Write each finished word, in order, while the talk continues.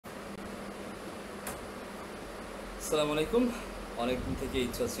আসসালামু আলাইকুম। অনেকদিন থেকে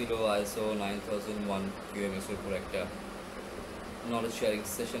ইচ্ছা ছিল আইএসও 9001 QMS এর উপর একটা নলেজ শেয়ারিং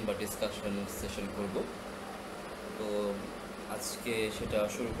সেশন বা ডিসকাশন সেশন করব। তো আজকে সেটা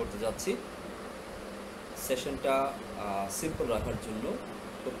শুরু করতে যাচ্ছি। সেশনটা সিম্পল রাখার জন্য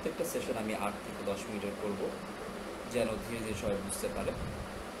প্রত্যেকটা সেশন আমি 8 থেকে 10 মিনিটের করব, যেন ধীরে ধীরে সবাই বুঝতে পারে।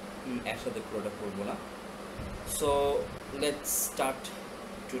 একসাথে পুরোটা করবো না। So let's start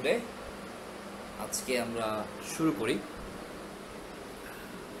today. আজকে আমরা শুরু করি।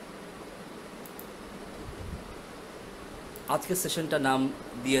 আজকের সেশনটা নাম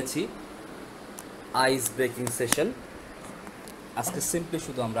দিয়েছি আইস ব্রেকিং সেশন। আজকে সিম্পলি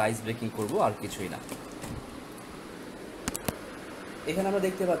শুধু আমরা আইস ব্রেকিং করব, আর কিছুই না। এখানে আমরা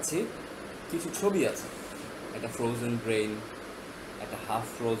দেখতে পাচ্ছি কিছু ছবি আছে, একটা ফ্রোজেন ব্রেইন, একটা হাফ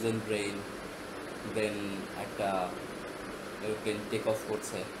ফ্রোজেন ব্রেইন, দেন একটা এরোপ্লেন টেক অফ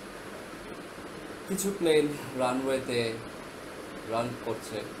করছে, কিছু প্লেন রানওয়েতে রান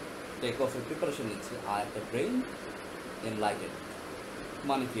করছে, টেক অফের প্রিপারেশন নিচ্ছে, আর একটা ব্রেইন এনলাইটেড।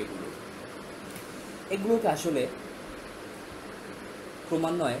 মানে কি এগুলোকে আসলে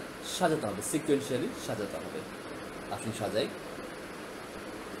ক্রমান্বয়ে সাজাতে হবে, সিকুয়েন্সিয়ালি সাজাতে হবে। আসুন সাজাই।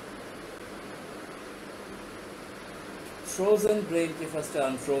 ফ্রোজেন ব্রেইনকে ফার্স্টে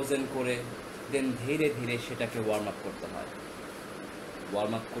আনফ্রোজেন করে দেন ধীরে ধীরে সেটাকে ওয়ার্ম আপ করতে হয়।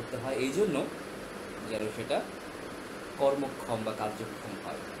 ওয়ার্ম আপ করতে হয় এই জন্য যেন সেটা কর্মক্ষম বা কার্যক্ষম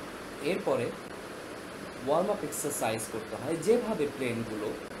হয়। এরপরে ওয়ার্ম আপ এক্সারসাইজ করতে হয়, যেভাবে প্লেনগুলো,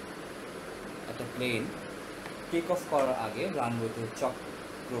 একটা প্লেন টেক অফ করার আগে রানওয়েতে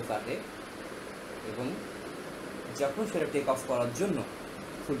চক্র কাটে এবং যখন সেটা টেক অফ করার জন্য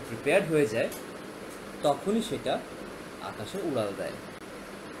ফুল প্রিপেয়ার্ড হয়ে যায় তখনই সেটা আকাশে উড়াল দেয়।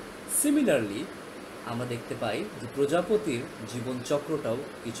 সিমিলারলি আমরা দেখতে পাই যে প্রজাপতির জীবন চক্রটাও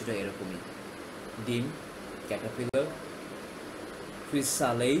কিছুটা এরকমই। ডিম, ক্যাটারপিলার,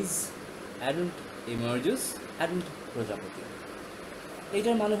 ক্রিসালাইজ, অ্যাডাল্ট ইমার্জেস, অ্যাডাল্ট প্রজাপতি।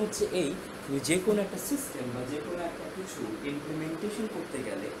 এটার মানে হচ্ছে এই যে কোনো একটা সিস্টেম বা যে কোনো একটা কিছু ইমপ্লিমেন্টেশন করতে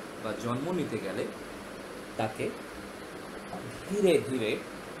গেলে বা জন্ম নিতে গেলে তাকে ধীরে ধীরে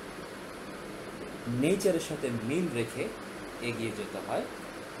নেচারের সাথে মিল রেখে এগিয়ে যেতে হয়।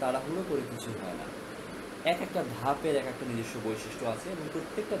 তাড়াহুড়ো করে কিছু হয় না। এক একটা ধাপের এক একটা নিজস্ব বৈশিষ্ট্য আছে এবং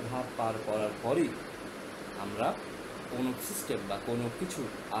প্রত্যেকটা ধাপ পার করার পরই আমরা কোনো সিস্টেম বা কোনো কিছু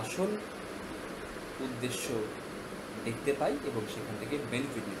আসল উদ্দেশ্য দেখতে পাই এবং সেখান থেকে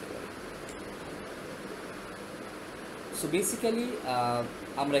বেনিফিট নিতে পারি। সো বেসিক্যালি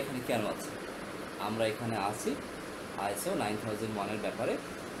আমরা এখানে কেন আছি? আমরা এখানে আছি আইএসও 9001-এর ব্যাপারে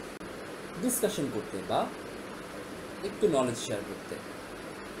ডিসকাশন করতে বা একটু নলেজ শেয়ার করতে।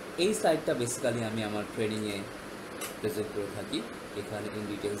 এই স্লাইডটা বেসিক্যালি আমি আমার ট্রেনিংয়ে প্রেজেন্ট করে থাকি। এখানে ইন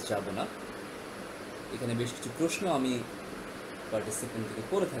ডিটেলস যাব না। এখানে বেশ কিছু প্রশ্ন আমি পার্টিসিপেন্ট থেকে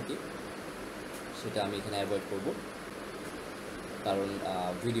করে থাকি, সেটা আমি এখানে অ্যাভয়েড করব, কারণ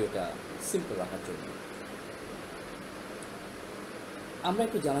ভিডিওটা সিম্পল রাখার জন্য। আমরা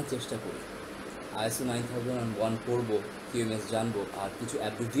একটু জানার চেষ্টা করি। আইএসও 9001 পড়বো, QMS জানবো, আর কিছু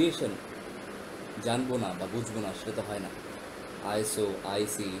অ্যাব্রিভিয়েশন জানবো না বা বুঝবো না, সেটা তো হয় না। আইএসও,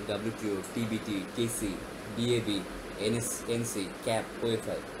 আইসি, WTO, TBT, TC, DAB, NC, CAP,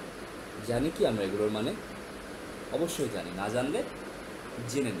 OFI জানি কি আমরা এগুলোর মানে? অবশ্যই জানি। না জানলে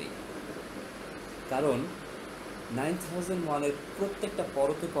জেনে নিই, কারণ 9001-এর প্রত্যেকটা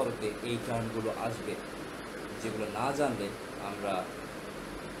পরতে পরতে এই টার্মগুলো আসবে, যেগুলো না জানলে আমরা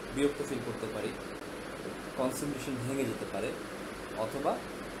বিরক্ত ফিল করতে পারি, কনসেন্ট্রেশন ভেঙে যেতে পারে, অথবা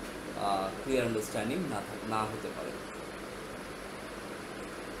ক্লিয়ার আন্ডারস্ট্যান্ডিং না হতে পারে।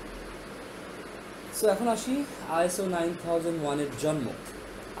 সো এখন আসি আইএসও 9001-এর জন্ম।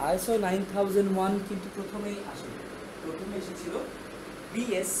 আইএসও 9001 কিন্তু প্রথমে এসেছিল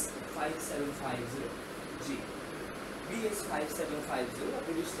BS 5750। জি, BS 5750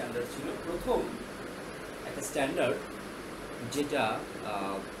 ব্রিটিশ স্ট্যান্ডার্ড ছিল প্রথম একটা স্ট্যান্ডার্ড, যেটা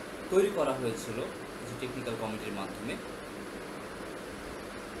তৈরি করা হয়েছিল কিছু টেকনিক্যাল কমিটির মাধ্যমে,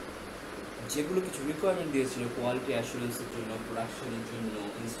 যেগুলো কিছু রিকোয়ারমেন্ট দিয়েছিল কোয়ালিটি অ্যাসুরেন্সের জন্য, প্রোডাকশনের জন্য,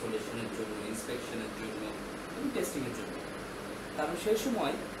 ইনস্টলেশনের জন্য, ইন্সপেকশনের জন্য এবং টেস্টিংয়ের জন্য। কারণ সেই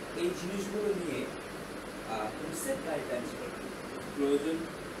সময় এই জিনিসগুলো নিয়ে কোনো সেট গাইডলাইন ছিল, প্রয়োজন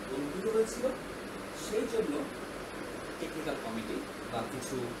অনুভূত হয়েছিল। সেই জন্য টেকনিক্যাল কমিটি বা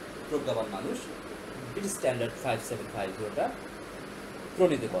কিছু প্রজ্ঞাবান মানুষ ব্রিটিশ স্ট্যান্ডার্ড 5750টা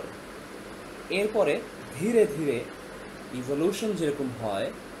প্রণীত করে। এরপরে ধীরে ধীরে ইভলিউশন যেরকম হয়,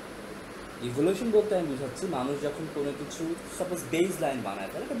 ইভলিউশন বলতে আমি বুঝাচ্ছি মানুষ যখন কোনো কিছু সাপোজ বেস লাইন বানায়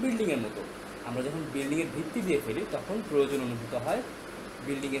ফেলে, একটা বিল্ডিংয়ের মতো, আমরা যখন বিল্ডিংয়ের ভিত্তি দিয়ে ফেলি তখন প্রয়োজন অনুভূত হয়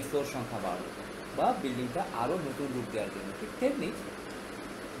বিল্ডিংয়ের ফ্লোর সংখ্যা বাড়ানো বা বিল্ডিংটা আরও নতুন রূপ দেওয়ার জন্য। ঠিক তেমনি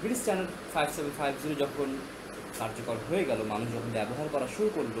ব্রিটিশ স্ট্যান্ডার্ড 5750 যখন কার্যকর হয়ে গেল, মানুষ যখন ব্যবহার করা শুরু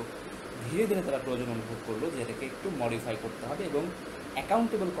করলো, ধীরে ধীরে তারা প্রয়োজন অনুভব করলো যে এটাকে একটু মডিফাই করতে হবে এবং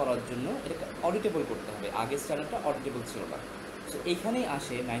অ্যাকাউন্টেবল করার জন্য এটাকে অডিটেবল করতে হবে। আগের স্ট্যান্ডার্ডটা অডিটেবল ছিল না। সো এইখানেই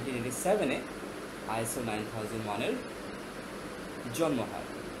আসে 1987-এ ISO 9001-এর জন্ম হয়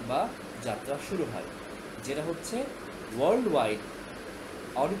বা যাত্রা শুরু হয়, যেটা হচ্ছে world wide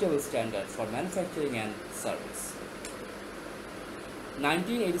অডিটেবল standard for manufacturing and service.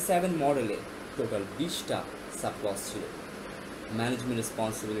 1987 মডেলে টোটাল 20টা সাবক্লজ ছিল। Management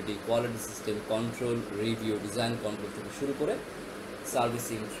responsibility, quality system, control, review, design control থেকে শুরু করে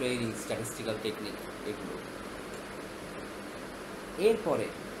সার্ভিসিং, ট্রেনিং, স্ট্যাটিস্টিক্যাল টেকনিক, এগুলো। এরপরে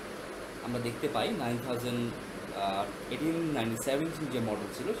আমরা দেখতে পাই 1917 যে মডেল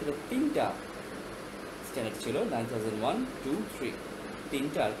ছিল সেটা 3টা স্ট্যান্ডার্ড ছিল, 9001, 2, 3।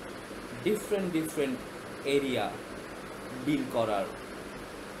 3টার ডিফারেন্ট এরিয়া ডিল করার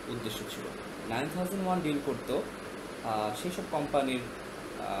উদ্দেশ্য ছিল। 9001 ডিল করতো সেসব কোম্পানির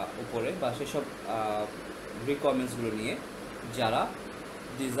উপরে বা সেসব রিকোয়ারমেন্টসগুলো নিয়ে যারা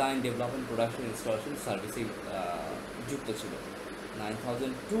design, development, production, installation, servicing যুক্ত ছিল।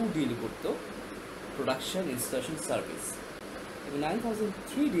 9002 ডিল করতো প্রোডাকশন, ইনস্টলেশন, সার্ভিস। এবং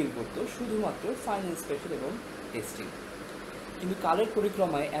 9003 ডিল করতো শুধুমাত্র ফাইনাল ইন্সপেকশন এবং টেস্টিং। কিন্তু কালের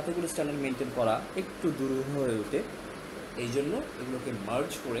পরিক্রমায় এতগুলো স্ট্যান্ডার্ড মেনটেন করা একটু দুরূহ হয়ে ওঠে। এই জন্য এগুলোকে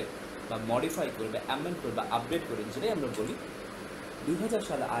মার্জ করে বা মডিফাই করে বা অ্যামেন্ড করে বা আপডেট করে, যেটাই আমরা বলি, 2000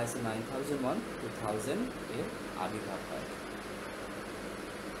 সালে ISO 9001-2000 এর আবির্ভাব হয়।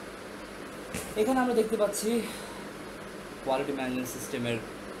 এখানে আমরা দেখতে পাচ্ছি কোয়ালিটি ম্যানেজমেন্ট সিস্টেমের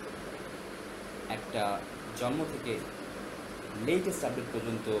একটা জন্ম থেকে লেটেস্ট আপডেট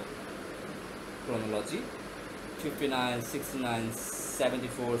পর্যন্ত ক্রোনোলজি। 59, 69,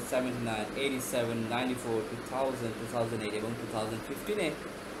 74, 79, 87, 94, 2000, 2008 এবং 2015-এ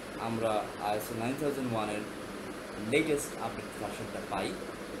আমরা ISO 9001-এর লেটেস্ট আপডেট ভার্সনটা পাই।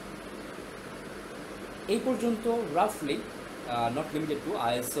 এই পর্যন্ত রাফলি not limited two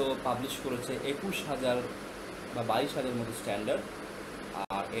ISO publish করেছে 21,000 বা 22,000 মতো স্ট্যান্ডার্ড।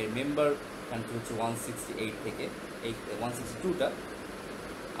 আর এর মেম্বার কান্ট্রি হচ্ছে 168 থেকে 162টা।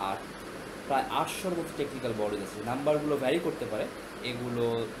 আর প্রায় 800-র মতো টেকনিক্যাল বডিজ আছে। নাম্বারগুলো ভ্যারি করতে পারে, এগুলো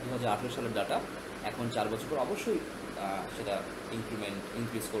 2018 সালের ডাটা। এখন 4 বছর পর অবশ্যই সেটা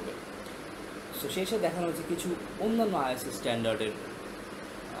ইনক্রিজ করবে। সো শেষে দেখানো হচ্ছে কিছু অন্যান্য ISO স্ট্যান্ডার্ডের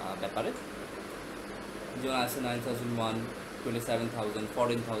ব্যাপারে, যেমন ISO 9001, 27,000,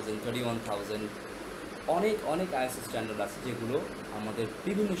 14,000, 31,000। অনেক ISO স্ট্যান্ডার্ড আছে যেগুলো আমাদের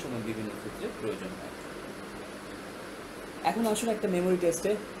বিভিন্ন সময় বিভিন্ন ক্ষেত্রে প্রয়োজন হয়। এখন আসলে একটা মেমোরি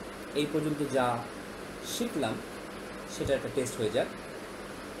টেস্টে এই পর্যন্ত যা শিখলাম সেটা একটা টেস্ট হয়ে যাক।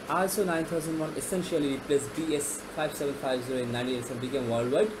 ISO 9001 essentially replaced BS 5750 in 1987 became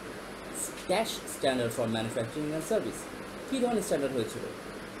worldwide cash standard for manufacturing and service. কী ধরনের স্ট্যান্ডার্ড হয়েছিল?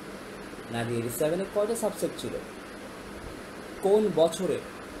 1987-এ কয়টা সাবসেট ছিল? কোন বছরে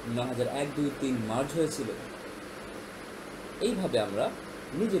 9001, 2, 3 মার্জ হয়েছিল? এইভাবে আমরা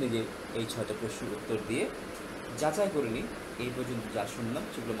নিজে এই 6টা প্রশ্নের উত্তর দিয়ে যাচাই করে নিই এই পর্যন্ত যা শুনলাম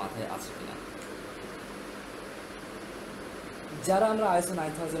সেগুলো মাথায় আছে কিনা। যারা আমরা ISO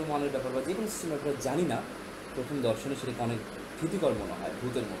 9001-এর ব্যাপার বা যে কোনো সিস্টেমের ব্যাপারে জানি না, প্রথম দর্শনে সেটাকে অনেক ভীতিকর মনে হয়,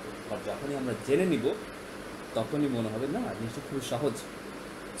 ভূতের মতো। আর যখনই আমরা জেনে নিব তখনই মনে হবে না, জিনিসটা খুব সহজ।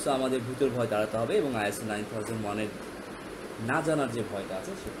 সো আমাদের ভূতের ভয় দাঁড়াতে হবে এবং ISO 9001-এর না জানার যে ভয়টা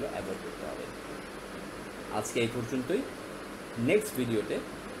আছে সেগুলো অ্যাভয়েড করতে হবে। আজকে এই পর্যন্তই। নেক্সট ভিডিওতে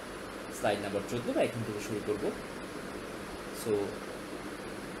স্লাইড নাম্বার 14 বা এখান থেকে শুরু করব। সো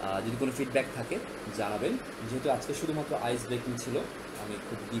যদি কোনো ফিডব্যাক থাকে জানাবেন। যেহেতু আজকে শুধুমাত্র আইস ব্রেকিং ছিল, আমি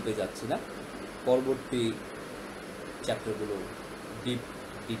খুব ডিপে যাচ্ছি না। পরবর্তী চ্যাপ্টারগুলো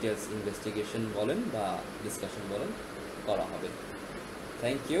ডিটেলস ইনভেস্টিগেশন বলেন বা ডিসকাশন বলেন করা হবে।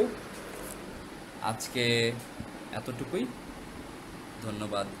 Thank you. আজকে এতটুকুই,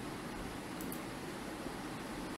 ধন্যবাদ।